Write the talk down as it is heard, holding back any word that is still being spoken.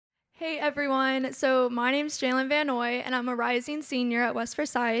Hey everyone, so my name's Jalen Van Noy, and I'm a rising senior at West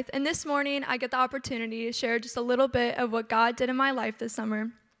Forsyth, and this morning I get the opportunity to share just a little bit of what God did in my life this summer.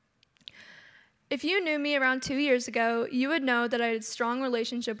 If you knew me around 2 years ago, you would know that I had a strong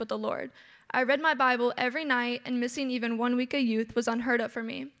relationship with the Lord. I read my Bible every night, and missing even 1 week of youth was unheard of for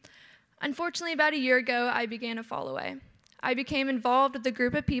me. Unfortunately, about a year ago, I began to fall away. I became involved with a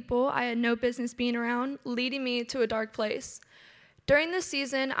group of people I had no business being around, leading me to a dark place. During this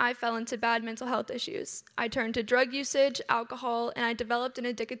season, I fell into bad mental health issues. I turned to drug usage, alcohol, and I developed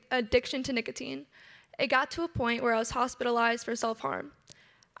an addiction to nicotine. It got to a point where I was hospitalized for self-harm.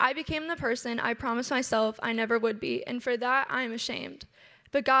 I became the person I promised myself I never would be, and for that, I am ashamed.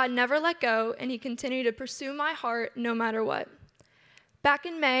 But God never let go, and He continued to pursue my heart no matter what. Back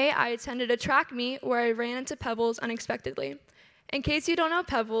in May, I attended a track meet where I ran into Pebbles unexpectedly. In case you don't know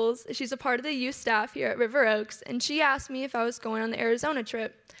Pebbles, she's a part of the youth staff here at River Oaks, and she asked me if I was going on the Arizona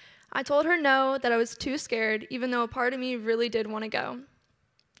trip. I told her no, that I was too scared, even though a part of me really did want to go.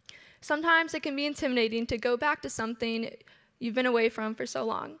 Sometimes it can be intimidating to go back to something you've been away from for so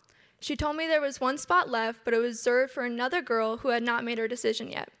long. She told me there was one spot left, but it was reserved for another girl who had not made her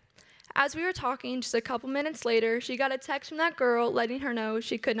decision yet. As we were talking, just a couple minutes later, she got a text from that girl letting her know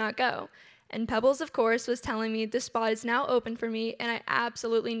she could not go. And Pebbles, of course, was telling me this spot is now open for me, and I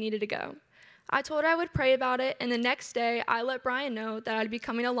absolutely needed to go. I told her I would pray about it, and the next day, I let Brian know that I'd be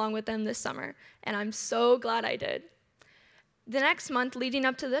coming along with them this summer, and I'm so glad I did. The next month leading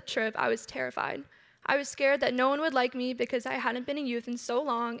up to the trip, I was terrified. I was scared that no one would like me because I hadn't been in youth in so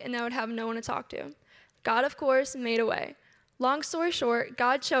long, and I would have no one to talk to. God, of course, made a way. Long story short,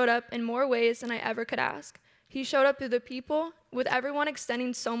 God showed up in more ways than I ever could ask. He showed up through the people, with everyone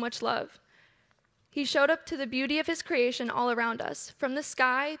extending so much love. He showed up to the beauty of His creation all around us, from the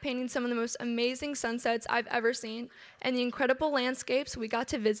sky, painting some of the most amazing sunsets I've ever seen, and the incredible landscapes we got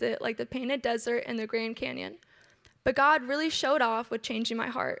to visit, like the Painted Desert and the Grand Canyon. But God really showed off with changing my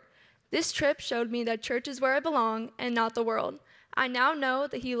heart. This trip showed me that church is where I belong and not the world. I now know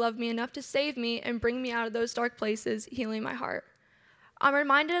that He loved me enough to save me and bring me out of those dark places, healing my heart. I'm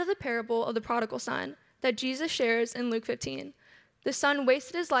reminded of the parable of the prodigal son that Jesus shares in Luke 15. The son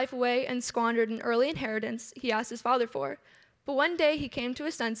wasted his life away and squandered an early inheritance he asked his father for. But one day he came to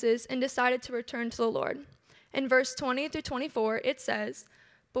his senses and decided to return to the Lord. In verse 20 through 24, it says,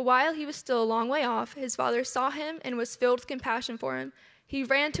 "But while he was still a long way off, his father saw him and was filled with compassion for him. He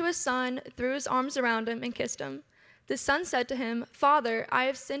ran to his son, threw his arms around him, and kissed him. The son said to him, 'Father, I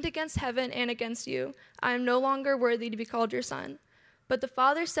have sinned against heaven and against you. I am no longer worthy to be called your son.' But the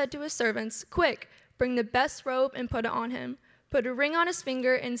father said to his servants, 'Quick, bring the best robe and put it on him. Put a ring on his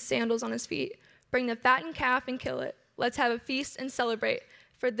finger and sandals on his feet. Bring the fattened calf and kill it. Let's have a feast and celebrate.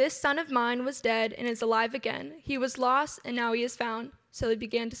 For this son of mine was dead and is alive again. He was lost and now he is found.' So they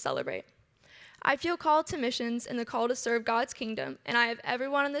began to celebrate." I feel called to missions and the call to serve God's kingdom, and I have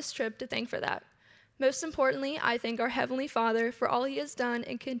everyone on this trip to thank for that. Most importantly, I thank our Heavenly Father for all He has done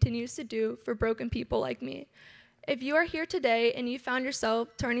and continues to do for broken people like me. If you are here today and you found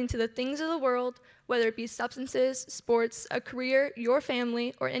yourself turning to the things of the world, whether it be substances, sports, a career, your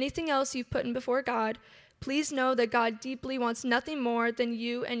family, or anything else you've put in before God, please know that God deeply wants nothing more than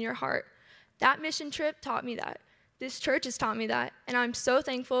you and your heart. That mission trip taught me that. This church has taught me that, and I'm so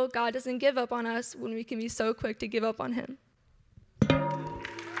thankful God doesn't give up on us when we can be so quick to give up on Him.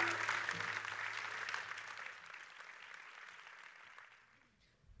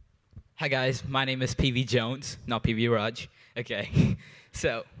 Hi guys, my name is PV Jones, not PV Raj. Okay,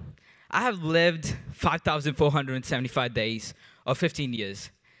 so I have lived 5,475 days or 15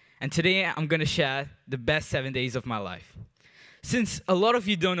 years, and today I'm going to share the best 7 days of my life. Since a lot of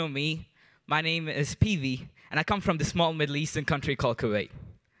you don't know me, my name is PV, and I come from the small Middle Eastern country called Kuwait.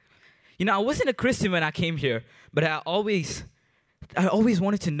 You know, I wasn't a Christian when I came here, but I always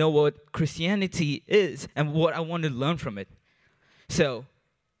wanted to know what Christianity is and what I wanted to learn from it. So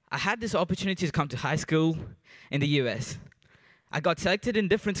I had this opportunity to come to high school in the U.S. I got selected in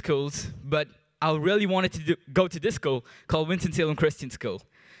different schools, but I really wanted to go to this school called Winston-Salem Christian School,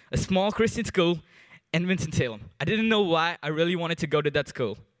 a small Christian school in Winston-Salem. I didn't know why I really wanted to go to that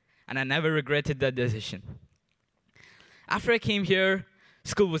school, and I never regretted that decision. After I came here,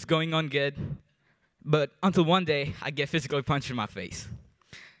 school was going on good, but until one day, I get physically punched in my face.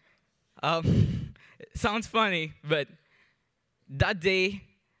 It sounds funny, but that day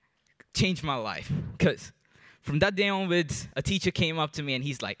changed my life, because from that day onwards, a teacher came up to me and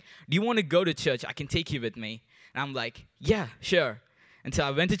he's like, "Do you want to go to church? I can take you with me." And I'm like, "Yeah, sure." And so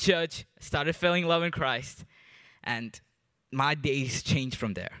I went to church, started feeling love in Christ, and my days changed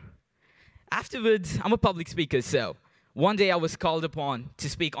from there. Afterwards, I'm a public speaker, so One day I was called upon to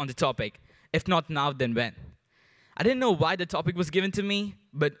speak on the topic, if not now, then when. I didn't know why the topic was given to me,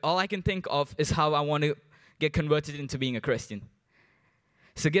 but all I can think of is how I want to get converted into being a Christian.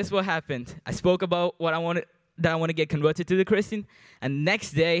 So guess what happened? I spoke about that I want to get converted to the Christian, and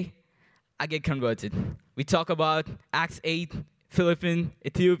next day, I get converted. We talk about Acts 8, Philippines,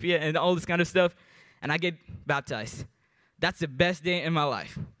 Ethiopia, and all this kind of stuff, and I get baptized. That's the best day in my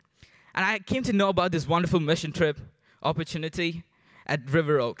life. And I came to know about this wonderful mission trip opportunity at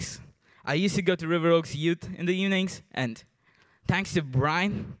River Oaks. I used to go to River Oaks Youth in the evenings, and thanks to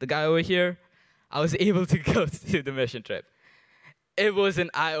Brian, the guy over here, I was able to go to the mission trip. It was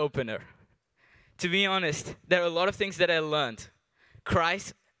an eye-opener. To be honest, there are a lot of things that I learned.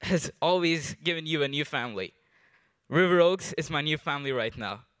 Christ has always given you a new family. River Oaks is my new family right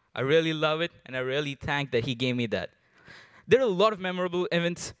now. I really love it, and I really thank that he gave me that. There are a lot of memorable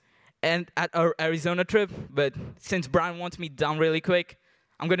events and at our Arizona trip, but since Brian wants me down really quick,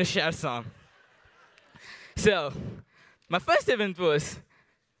 I'm going to share some. So, my first event was,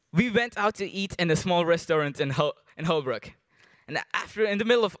 we went out to eat in a small restaurant in Holbrook. And in the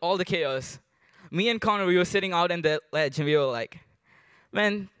middle of all the chaos, me and Connor, we were sitting out on the ledge, and we were like,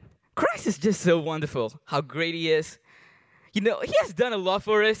 man, Christ is just so wonderful, how great he is. You know, he has done a lot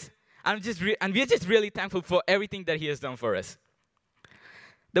for us, and we're just really thankful for everything that he has done for us.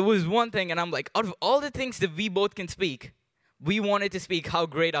 There was one thing, and I'm like, out of all the things that we both can speak, we wanted to speak how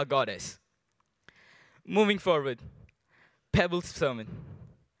great our God is. Moving forward, Pebble's sermon.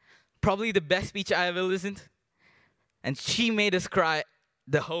 Probably the best speech I ever listened, and she made us cry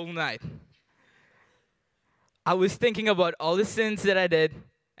the whole night. I was thinking about all the sins that I did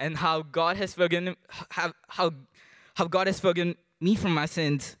and how God has forgiven how God has forgiven me from my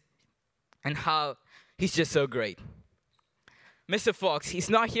sins and how he's just so great. Mr. Fox, he's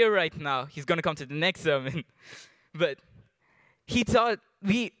not here right now. He's going to come to the next sermon. But he taught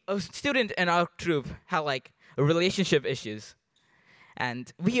a student in our troop had like relationship issues.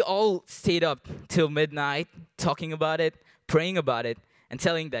 And we all stayed up till midnight talking about it, praying about it, and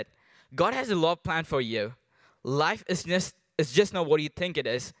telling that God has a lot planned for you. Life is just not what you think it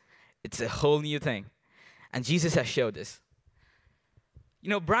is. It's a whole new thing. And Jesus has showed us. You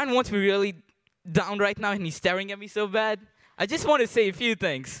know, Brian wants me really down right now, and he's staring at me so bad. I just want to say a few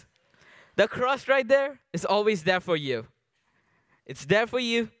things. The cross right there is always there for you. It's there for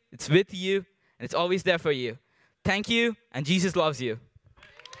you, it's with you, and it's always there for you. Thank you, and Jesus loves you.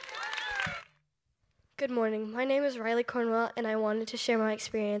 Good morning. My name is Riley Cornwell, and I wanted to share my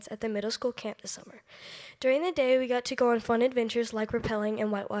experience at the middle school camp this summer. During the day, we got to go on fun adventures like rappelling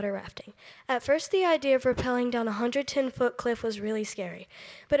and whitewater rafting. At first, the idea of rappelling down a 110-foot cliff was really scary,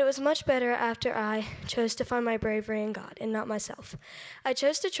 but it was much better after I chose to find my bravery in God and not myself. I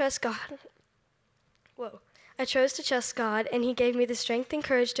chose to trust God. I chose to trust God, and he gave me the strength and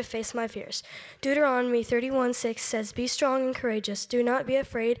courage to face my fears. Deuteronomy 31:6 says, "Be strong and courageous. Do not be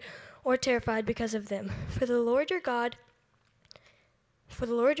afraid or terrified because of them. For the Lord your God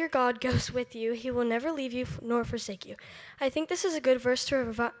goes with you. He will never leave you nor forsake you." I think this is a good verse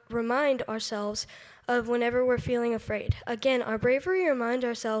to remind ourselves of whenever we're feeling afraid. Again, our bravery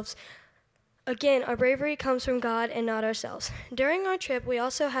comes from God and not ourselves. During our trip, we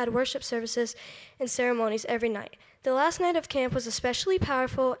also had worship services and ceremonies every night. The last night of camp was especially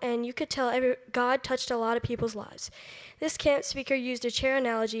powerful, and you could tell God touched a lot of people's lives. This camp speaker used a chair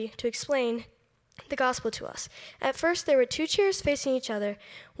analogy to explain the gospel to us. At first, there were two chairs facing each other,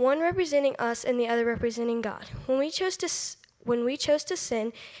 one representing us and the other representing God. When we chose to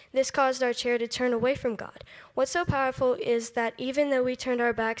sin, this caused our chair to turn away from God. What's so powerful is that even though we turned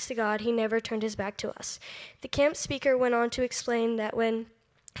our backs to God, he never turned his back to us. The camp speaker went on to explain that when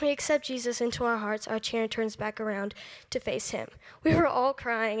we accept Jesus into our hearts, our chair turns back around to face him. We were all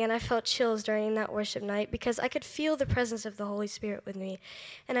crying, and I felt chills during that worship night because I could feel the presence of the Holy Spirit with me.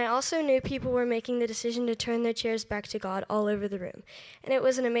 And I also knew people were making the decision to turn their chairs back to God all over the room. And it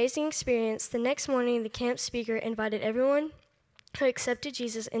was an amazing experience. The next morning, the camp speaker invited everyone who accepted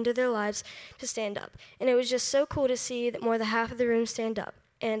Jesus into their lives to stand up. And it was just so cool to see that more than half of the room stand up.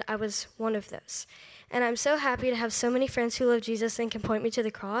 And I was one of those. And I'm so happy to have so many friends who love Jesus and can point me to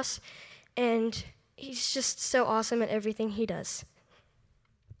the cross. And he's just so awesome at everything he does.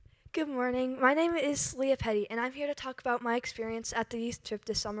 Good morning. My name is Leah Petty, and I'm here to talk about my experience at the youth trip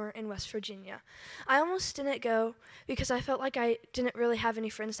this summer in West Virginia. I almost didn't go because I felt like I didn't really have any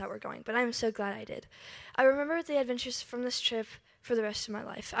friends that were going, but I'm so glad I did. I remember the adventures from this trip for the rest of my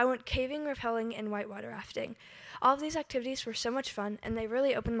life. I went caving, rappelling, and whitewater rafting. All of these activities were so much fun, and they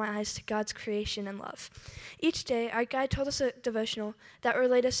really opened my eyes to God's creation and love. Each day, our guide told us a devotional that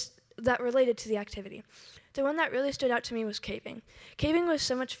related to the activity. The one that really stood out to me was caving. Caving was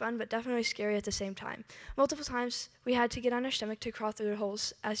so much fun, but definitely scary at the same time. Multiple times, we had to get on our stomach to crawl through the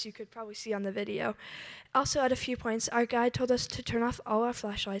holes, as you could probably see on the video. Also, at a few points, our guide told us to turn off all our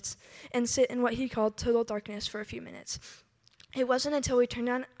flashlights and sit in what he called total darkness for a few minutes. It wasn't until we turned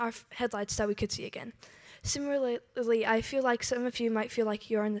on our headlights that we could see again. Similarly, I feel like some of you might feel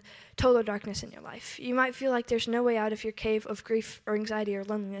like you're in total darkness in your life. You might feel like there's no way out of your cave of grief or anxiety or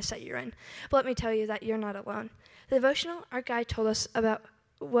loneliness that you're in. But let me tell you that you're not alone. The devotional our guide told us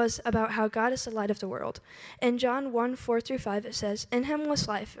was about how God is the light of the world. In John 1:4-5, it says, "In him was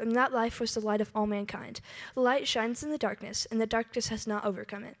life, and that life was the light of all mankind. The light shines in the darkness, and the darkness has not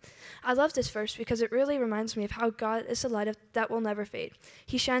overcome it." I love this verse because it really reminds me of how God is the light that will never fade.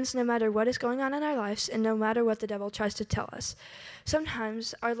 He shines no matter what is going on in our lives and no matter what the devil tries to tell us.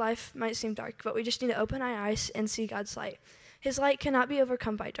 Sometimes our life might seem dark, but we just need to open our eyes and see God's light. His light cannot be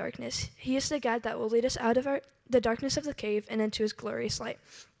overcome by darkness. He is the guide that will lead us out of the darkness of the cave and into his glorious light.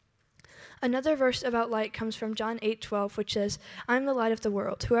 Another verse about light comes from John 8:12, which says, "I am the light of the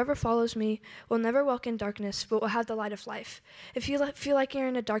world. Whoever follows me will never walk in darkness, but will have the light of life." If you feel like you're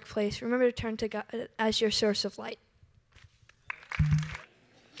in a dark place, remember to turn to God as your source of light.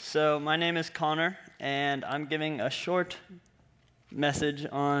 So my name is Connor, and I'm giving a short message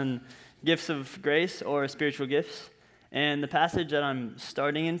on gifts of grace or spiritual gifts. And the passage that I'm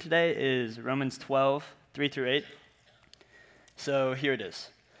starting in today is Romans 12:3-8. So here it is.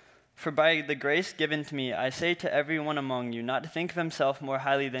 "For by the grace given to me, I say to everyone among you not to think of himself more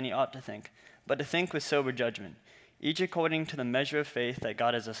highly than he ought to think, but to think with sober judgment, each according to the measure of faith that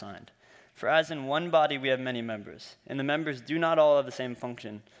God has assigned. For as in one body we have many members, and the members do not all have the same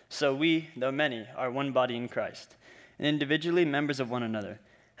function, so we, though many, are one body in Christ, and individually members of one another,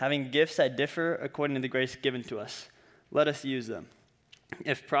 having gifts that differ according to the grace given to us. Let us use them.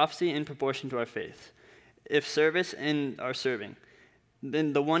 If prophecy, in proportion to our faith. If service, in our serving.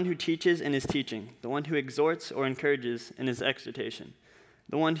 Then the one who teaches in his teaching, the one who exhorts or encourages in his exhortation,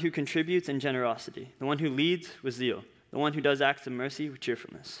 the one who contributes in generosity, the one who leads with zeal, the one who does acts of mercy with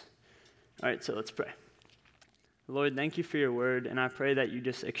cheerfulness." All right, so let's pray. Lord, thank you for your word, and I pray that you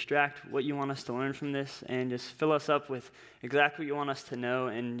just extract what you want us to learn from this and just fill us up with exactly what you want us to know,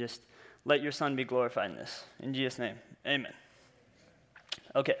 and just let your Son be glorified in this. In Jesus' name, amen.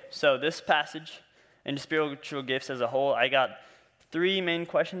 Okay, so this passage and spiritual gifts as a whole, I got 3 main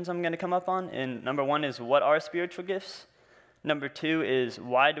questions I'm going to come up on. And number 1 is, what are spiritual gifts? Number 2 is,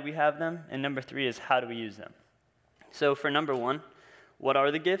 why do we have them? And number 3 is, how do we use them? So for number 1, what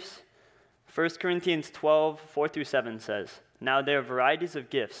are the gifts? 1 Corinthians 12:4-7 says, "Now there are varieties of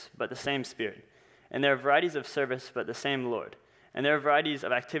gifts, but the same Spirit. And there are varieties of service, but the same Lord. And there are varieties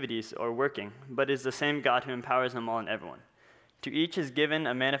of activities or working, but it is the same God who empowers them all and everyone. To each is given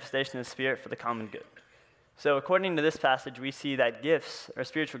a manifestation of the Spirit for the common good." So according to this passage, we see that gifts, or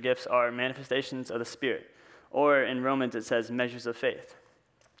spiritual gifts, are manifestations of the Spirit. Or in Romans, it says measures of faith.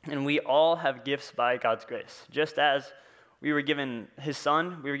 And we all have gifts by God's grace. Just as we were given his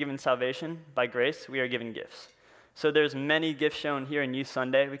Son, we were given salvation by grace, we are given gifts. So there's many gifts shown here in Youth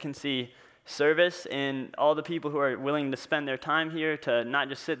Sunday. We can see service in all the people who are willing to spend their time here to not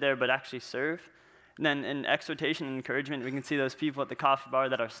just sit there, but actually serve. And then in exhortation and encouragement, we can see those people at the coffee bar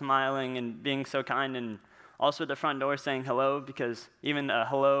that are smiling and being so kind, and also at the front door saying hello, because even a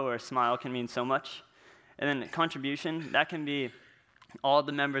hello or a smile can mean so much. And then contribution, that can be all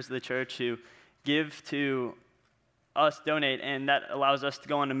the members of the church who give to us, donate, and that allows us to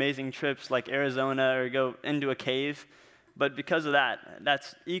go on amazing trips like Arizona or go into a cave. But because of that,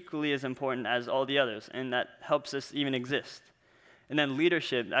 that's equally as important as all the others, and that helps us even exist. And then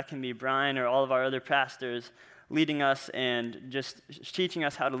leadership, that can be Brian or all of our other pastors leading us and just teaching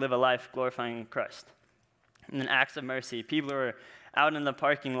us how to live a life glorifying Christ. And then acts of mercy, people who are out in the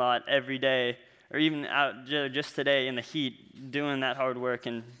parking lot every day, or even out just today in the heat, doing that hard work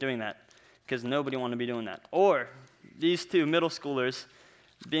and doing that, because nobody wants to be doing that. Or these 2 middle schoolers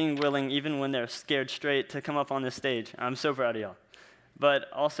being willing, even when they're scared straight, to come up on this stage. I'm so proud of y'all.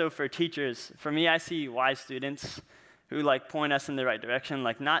 But also for teachers, for me, I see wise students who point us in the right direction,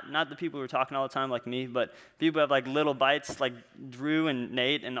 not the people who are talking all the time like me, but people who have little bites like Drew and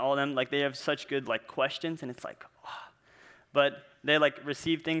Nate and all of them, they have such good questions, and it's but they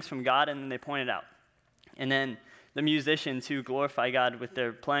receive things from God and then they point it out. And then the musicians who glorify God with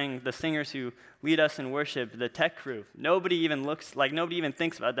their playing, the singers who lead us in worship, the tech crew. Nobody even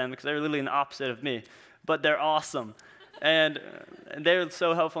thinks about them because they're literally the opposite of me, but they're awesome. And they're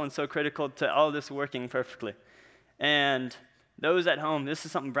so helpful and so critical to all this working perfectly. And those at home, this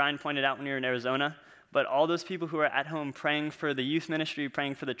is something Brian pointed out when we were in Arizona, but all those people who are at home praying for the youth ministry,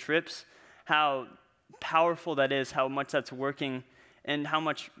 praying for the trips, how powerful that is, how much that's working, and how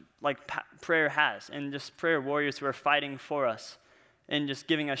much prayer has, and just prayer warriors who are fighting for us and just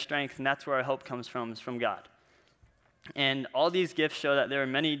giving us strength, and that's where our hope comes from, is from God. And all these gifts show that there are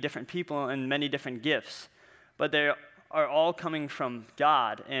many different people and many different gifts, but they are all coming from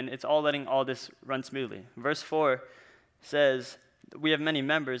God, and it's all letting all this run smoothly. Verse 4 says, we have many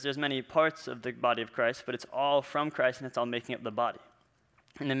members, there's many parts of the body of Christ, but it's all from Christ, and it's all making up the body.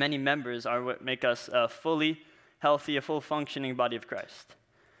 And the many members are what make us a fully healthy, a full functioning body of Christ.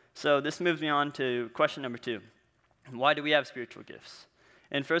 So this moves me on to question number 2. Why do we have spiritual gifts?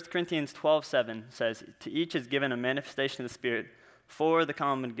 In 1 Corinthians 12:7 says, to each is given a manifestation of the Spirit for the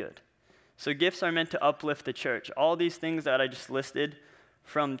common good. So gifts are meant to uplift the church. All these things that I just listed,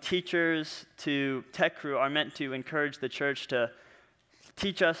 from teachers to tech crew, are meant to encourage the church, to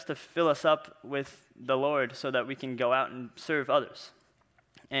teach us, to fill us up with the Lord so that we can go out and serve others.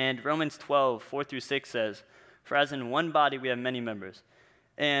 And Romans 12:4-6 says, for as in one body we have many members,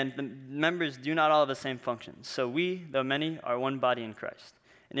 and the members do not all have the same functions. So we, though many, are one body in Christ,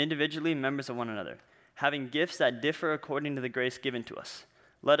 and individually members of one another, having gifts that differ according to the grace given to us.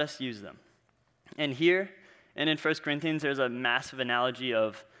 Let us use them. And here, and in 1 Corinthians, there's a massive analogy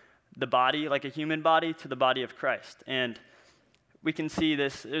of the body, like a human body, to the body of Christ. And we can see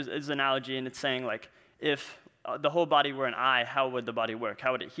this as an analogy, and it's saying, like, if the whole body were an eye, how would the body work?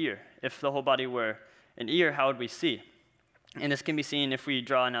 How would it hear? If the whole body were an ear, how would we see? And this can be seen if we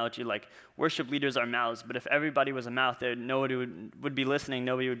draw an analogy like worship leaders are mouths, but if everybody was a mouth, nobody would be listening,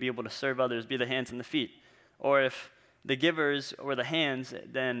 nobody would be able to serve others, be the hands and the feet. Or if the givers were the hands,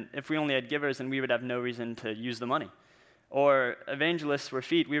 then if we only had givers, then we would have no reason to use the money. Or evangelists were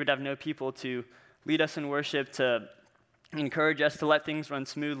feet, we would have no people to lead us in worship, to encourage us to let things run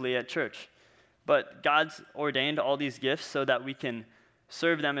smoothly at church. But God's ordained all these gifts so that we can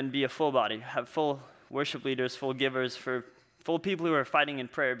serve them and be a full body, have full worship leaders, full givers, for full people who are fighting in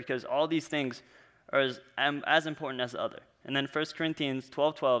prayer, because all these things are as important as the other. And then 1 Corinthians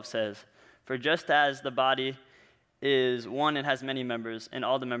 12:12 says, for just as the body is one and has many members, and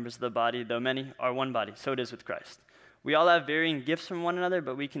all the members of the body, though many, are one body, so it is with Christ. We all have varying gifts from one another,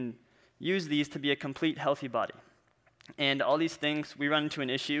 but we can use these to be a complete, healthy body. And all these things, we run into an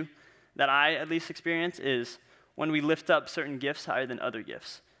issue that I at least experience, is when we lift up certain gifts higher than other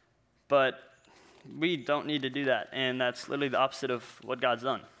gifts. But we don't need to do that, and that's literally the opposite of what God's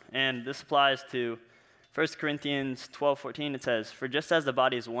done. And this applies to 1 Corinthians 12:14. It says, for just as the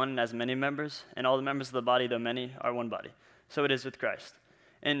body is one and has many members, and all the members of the body, though many, are one body, so it is with Christ.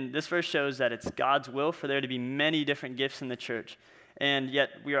 And this verse shows that it's God's will for there to be many different gifts in the church, and yet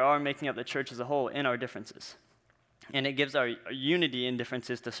we are making up the church as a whole in our differences. And it gives our unity in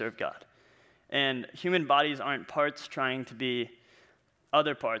differences to serve God. And human bodies aren't parts trying to be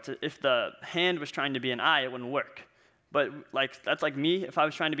other parts. If the hand was trying to be an eye, it wouldn't work. But that's like me. If I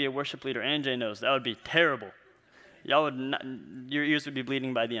was trying to be a worship leader, and Jay knows, that would be terrible. Your ears would be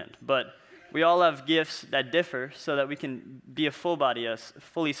bleeding by the end. But we all have gifts that differ so that we can be a full body, us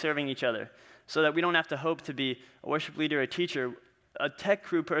fully serving each other, so that we don't have to hope to be a worship leader, a teacher, a tech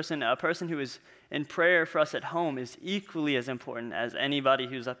crew person, a person who is in prayer for us at home is equally as important as anybody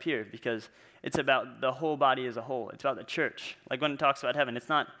who's up here, because it's about the whole body as a whole. It's about the church. Like when it talks about heaven,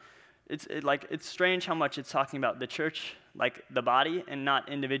 it's strange how much it's talking about the church, like the body, and not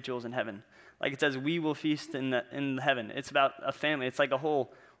individuals in heaven. Like it says, we will feast in heaven. It's about a family. It's like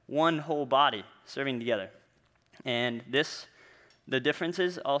one whole body serving together. And the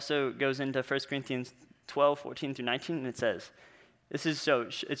differences also goes into 1 Corinthians 12:14-19, and it says,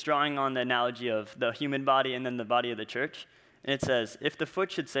 it's drawing on the analogy of the human body and then the body of the church. And it says, if the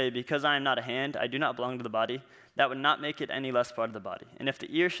foot should say, because I am not a hand, I do not belong to the body, that would not make it any less part of the body. And if the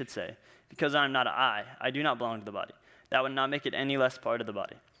ear should say, because I am not an eye, I do not belong to the body, that would not make it any less part of the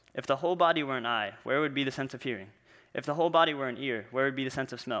body. If the whole body were an eye, where would be the sense of hearing? If the whole body were an ear, where would be the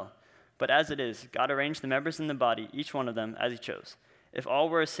sense of smell? But as it is, God arranged the members in the body, each one of them, as he chose. If all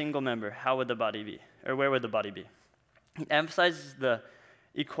were a single member, how would the body be? Or where would the body be? It emphasizes the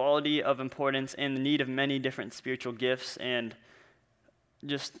equality of importance and the need of many different spiritual gifts and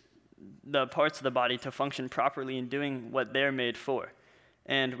just the parts of the body to function properly in doing what they're made for.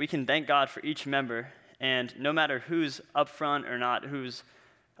 And we can thank God for each member, and no matter who's up front or not, who's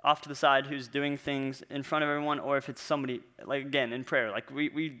off to the side, who's doing things in front of everyone, or if it's somebody, like again, in prayer. Like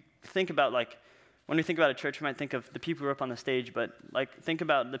we think about, like, when we think about a church, we might think of the people who are up on the stage, but like think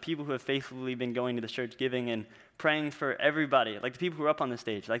about the people who have faithfully been going to the church, giving and praying for everybody, like the people who are up on the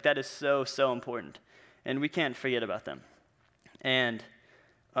stage. Like that is so, so important, and we can't forget about them. And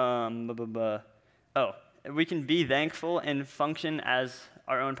we can be thankful and function as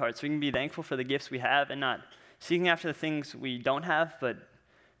our own parts. We can be thankful for the gifts we have and not seeking after the things we don't have, but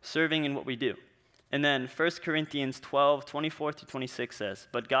serving in what we do. And then 1 Corinthians 12, 24 to 26 says,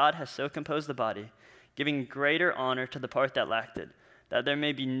 "But God has so composed the body, giving greater honor to the part that lacked it, that there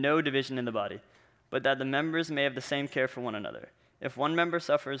may be no division in the body, but that the members may have the same care for one another. If one member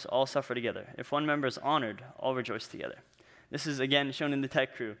suffers, all suffer together. If one member is honored, all rejoice together." This is, again, shown in the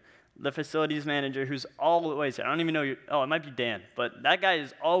tech crew. The facilities manager who's always here. I don't even know it might be Dan, but that guy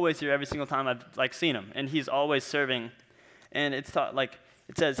is always here every single time I've seen him, and he's always serving. And it's taught,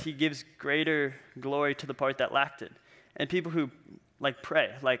 it says he gives greater glory to the part that lacked it. And people who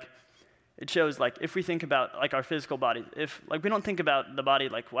pray, it shows if we think about our physical body, if we don't think about the body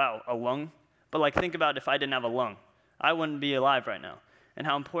wow, a lung, but think about if I didn't have a lung, I wouldn't be alive right now. And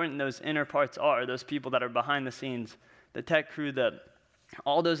how important those inner parts are, those people that are behind the scenes, the tech crew,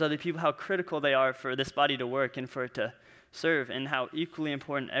 all those other people, how critical they are for this body to work and for it to serve, and how equally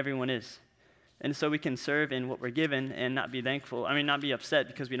important everyone is. And so we can serve in what we're given and not be upset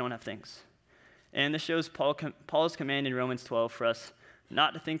because we don't have things. And this shows Paul's command in Romans 12 for us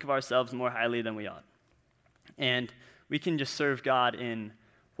not to think of ourselves more highly than we ought. And we can just serve God in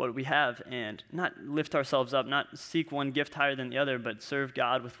what we have and not lift ourselves up, not seek one gift higher than the other, but serve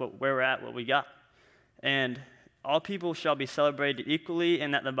God with where we're at, what we got. And all people shall be celebrated equally,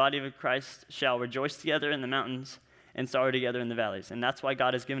 and that the body of Christ shall rejoice together in the mountains and sorrow together in the valleys. And that's why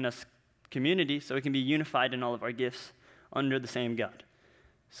God has given us community, so we can be unified in all of our gifts under the same God.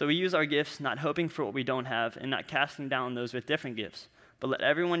 So we use our gifts not hoping for what we don't have and not casting down those with different gifts, but let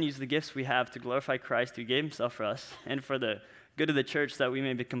everyone use the gifts we have to glorify Christ who gave himself for us and for the good of the church, that we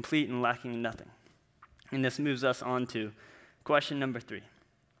may be complete and lacking in nothing. And this moves us on to question number 3.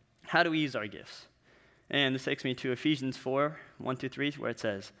 How do we use our gifts? And this takes me to Ephesians 4, 1-3, where it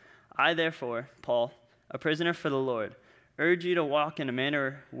says, "I therefore, Paul, a prisoner for the Lord, urge you to walk in a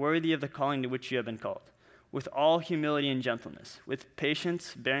manner worthy of the calling to which you have been called, with all humility and gentleness, with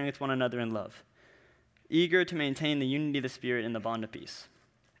patience, bearing with one another in love, eager to maintain the unity of the Spirit in the bond of peace."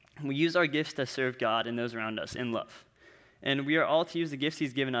 We use our gifts to serve God and those around us in love. And we are all to use the gifts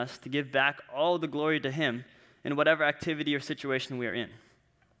he's given us to give back all the glory to him in whatever activity or situation we are in.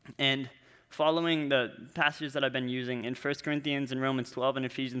 And following the passages that I've been using in 1 Corinthians and Romans 12 and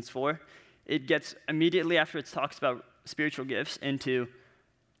Ephesians 4, it gets immediately after it talks about spiritual gifts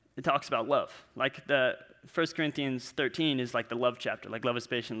it talks about love. The 1 Corinthians 13 is the love chapter, love is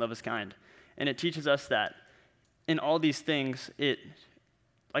patient, love is kind. And it teaches us that in all these things,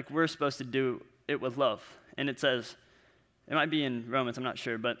 we're supposed to do it with love. And it says, it might be in Romans, I'm not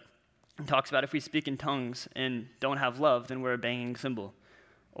sure, but it talks about if we speak in tongues and don't have love, then we're a banging cymbal.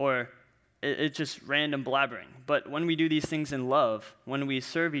 Or it's just random blabbering. But when we do these things in love, when we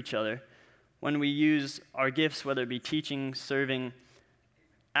serve each other, when we use our gifts, whether it be teaching, serving,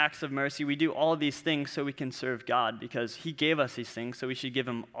 acts of mercy, we do all of these things so we can serve God, because he gave us these things, so we should give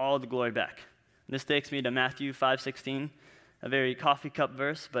him all the glory back. And this takes me to Matthew 5:16, a very coffee cup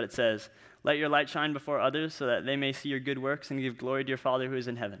verse, but it says, "Let your light shine before others so that they may see your good works and give glory to your Father who is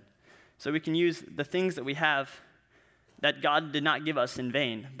in heaven." So we can use the things that we have that God did not give us in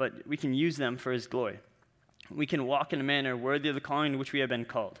vain, but we can use them for his glory. We can walk in a manner worthy of the calling to which we have been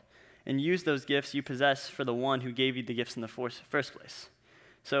called, and use those gifts you possess for the one who gave you the gifts in the first place.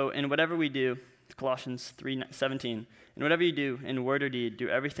 So in whatever we do, Colossians 3:17, in whatever you do, in word or deed, do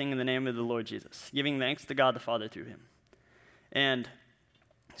everything in the name of the Lord Jesus, giving thanks to God the Father through him. And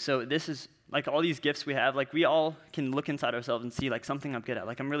so this is, all these gifts we have, we all can look inside ourselves and see, something I'm good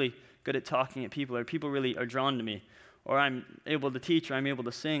at. I'm really good at talking at people, or people really are drawn to me, or I'm able to teach, or I'm able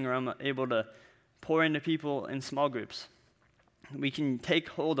to sing, or I'm able to pour into people in small groups. We can take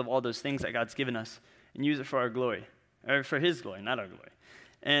hold of all those things that God's given us and use it for our glory, or for his glory, not our glory.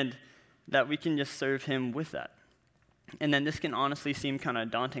 And that we can just serve him with that. And then this can honestly seem kind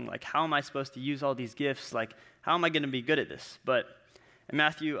of daunting, how am I supposed to use all these gifts? How am I going to be good at this? But in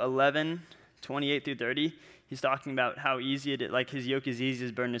Matthew 11:28-30, he's talking about how easy it is, his yoke is easy,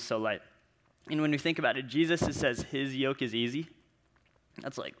 his burden is so light. And when we think about it, Jesus says his yoke is easy.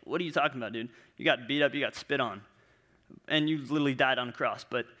 That's what are you talking about, dude? You got beat up, you got spit on, and you literally died on a cross.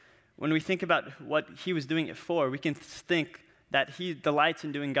 But when we think about what he was doing it for, we can think that he delights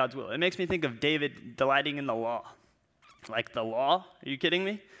in doing God's will. It makes me think of David delighting in the law. The law? Are you kidding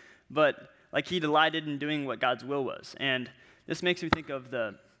me? But he delighted in doing what God's will was. And this makes me think of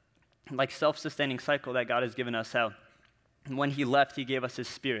the self-sustaining cycle that God has given us, how when he left, he gave us his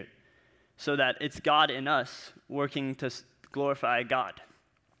Spirit, so that it's God in us working to glorify God,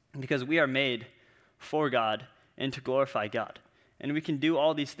 because we are made for God and to glorify God. And we can do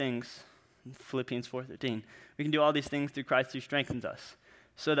all these things, Philippians 4:13, we can do all these things through Christ who strengthens us.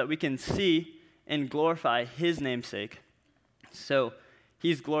 so that we can see and glorify his namesake. So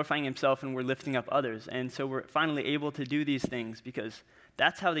he's glorifying himself and we're lifting up others. And so we're finally able to do these things because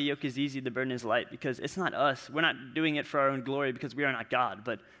that's how the yoke is easy, the burden is light, because it's not us. We're not doing it for our own glory because we are not God,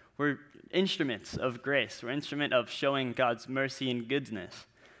 but we're instruments of grace. We're instrument of showing God's mercy and goodness.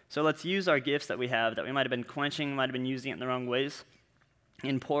 So let's use our gifts that we have, that we might have been quenching, might have been using it in the wrong ways,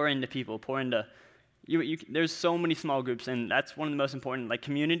 and pour into people, pour into, there's so many small groups, and that's one of the most important, like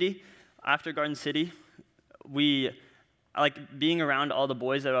community. After Garden City, I like being around all the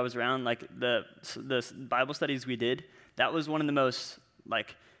boys that I was around, like the Bible studies we did, that was one of the most,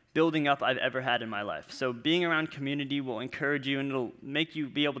 like, building up I've ever had in my life. So being around community will encourage you, and it'll make you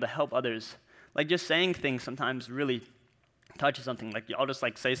be able to help others. Like, just saying things sometimes really touches something. Like, I'll just,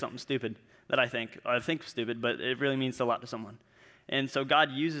 like, say something stupid that I think stupid, but it really means a lot to someone. And so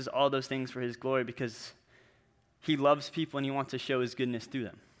God uses all those things for his glory because he loves people and he wants to show his goodness through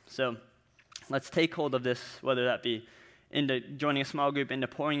them. So let's take hold of this, whether that be into joining a small group, into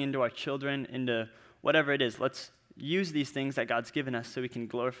pouring into our children, into whatever it is. Let's use these things that God's given us so we can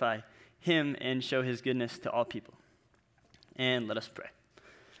glorify him and show his goodness to all people. And let us pray.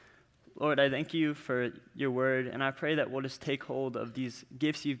 Lord, I thank you for your word, and I pray that we'll just take hold of these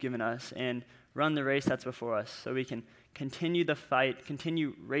gifts you've given us and run the race that's before us so we can continue the fight,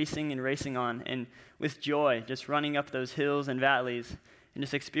 continue racing and racing on, and with joy, just running up those hills and valleys and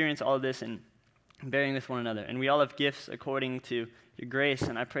just experience all of this and bearing with one another. And we all have gifts according to your grace,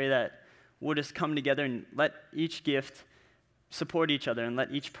 and I pray that we'll just come together and let each gift support each other and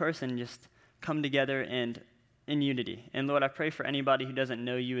let each person just come together and in unity. And Lord, I pray for anybody who doesn't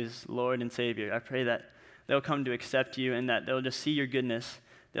know you as Lord and Savior. I pray that they'll come to accept you and that they'll just see your goodness.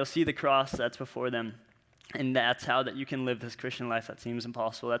 They'll see the cross that's before them. And that's how that you can live this Christian life that seems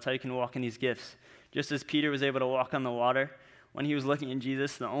impossible. That's how you can walk in these gifts. Just as Peter was able to walk on the water when he was looking at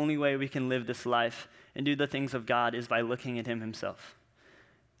Jesus, the only way we can live this life and do the things of God is by looking at him himself.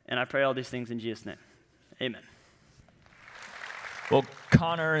 And I pray all these things in Jesus' name. Amen. Well,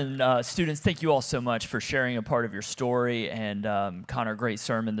 Connor and students, thank you all so much for sharing a part of your story. And Connor, great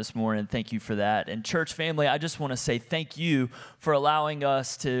sermon this morning. Thank you for that. And church family, I just want to say thank you for allowing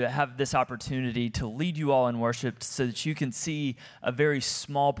us to have this opportunity to lead you all in worship so that you can see a very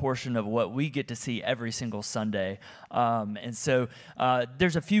small portion of what we get to see every single Sunday. And so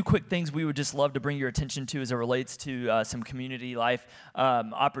there's a few quick things we would just love to bring your attention to as it relates to some community life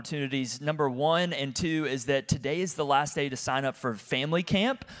opportunities. Number 1 and 2 is that today is the last day to sign up for family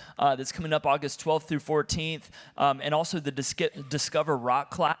camp that's coming up August 12th through 14th, and also the Discover Rock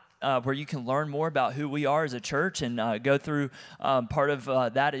class, where you can learn more about who we are as a church and go through part of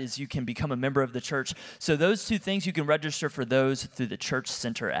that is you can become a member of the church. So those 2 things, you can register for those through the Church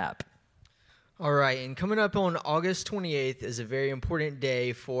Center app. All right, and coming up on August 28th is a very important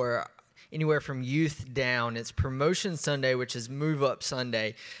day for anywhere from youth down. It's Promotion Sunday, which is Move Up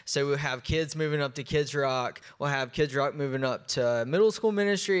Sunday. So we'll have kids moving up to Kids Rock. We'll have Kids Rock moving up to middle school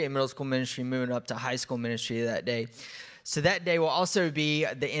ministry and middle school ministry moving up to high school ministry that day. So that day will also be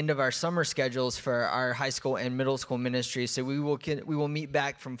the end of our summer schedules for our high school and middle school ministry. So we will meet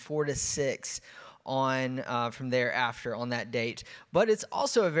back from 4 to 6 on from thereafter on that date. But it's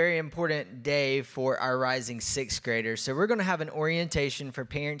also a very important day for our rising 6th graders. So we're going to have an orientation for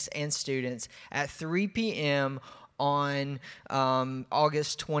parents and students at 3 p.m. on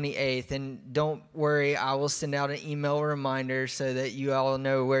August 28th. And don't worry, I will send out an email reminder so that you all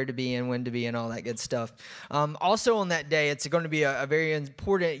know where to be and when to be and all that good stuff. Also on that day, it's going to be a very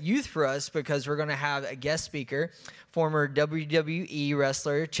important youth for us because we're going to have a guest speaker, former WWE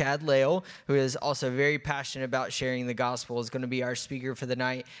wrestler Chad Lale, who is also very passionate about sharing the gospel, is going to be our speaker for the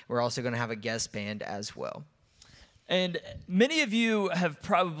night. We're also going to have a guest band as well. And many of you have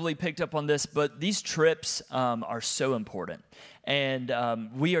probably picked up on this, but these trips are so important. And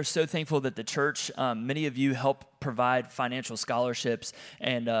we are so thankful that the church, many of you help provide financial scholarships.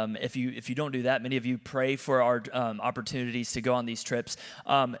 And if you don't do that, many of you pray for our opportunities to go on these trips.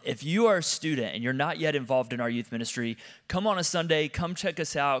 If you are a student and you're not yet involved in our youth ministry, come on a Sunday, come check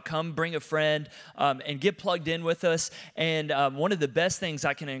us out, come bring a friend, and get plugged in with us. And one of the best things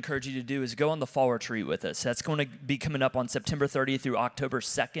I can encourage you to do is go on the fall retreat with us. That's going to be coming up on September 30th through October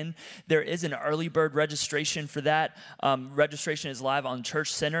 2nd. There is an early bird registration for that. Registration is live on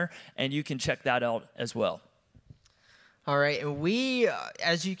Church Center, and you can check that out as well. All right, and we,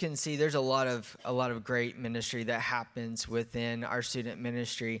 as you can see, there's a lot of great ministry that happens within our student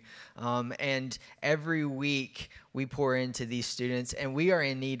ministry, and every week we pour into these students, and we are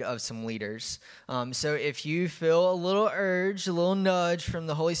in need of some leaders. So if you feel a little urge, a little nudge from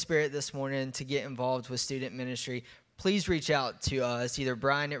the Holy Spirit this morning to get involved with student ministry, please reach out to us, either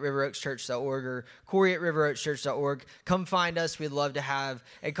Brian at riveroakschurch.org or Corey at riveroakschurch.org. Come find us. We'd love to have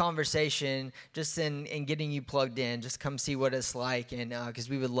a conversation just in getting you plugged in. Just come see what it's like, and because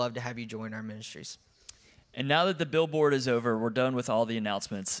we would love to have you join our ministries. And now that the billboard is over, we're done with all the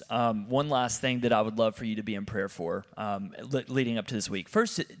announcements. One last thing that I would love for you to be in prayer for leading up to this week.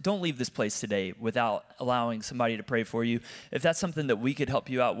 First, don't leave this place today without allowing somebody to pray for you. If that's something that we could help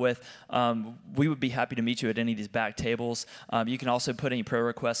you out with, we would be happy to meet you at any of these back tables. You can also put any prayer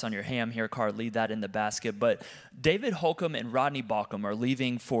requests on your Ham Here card, leave that in the basket. But David Holcomb and Rodney Baucom are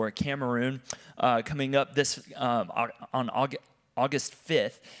leaving for Cameroon coming up on August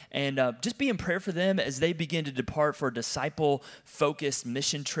 5th, and just be in prayer for them as they begin to depart for a disciple-focused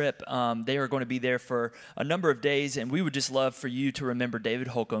mission trip. They are going to be there for a number of days, and we would just love for you to remember David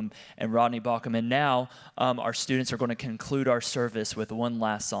Holcomb and Rodney Baucom. And now our students are going to conclude our service with one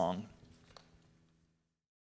last song.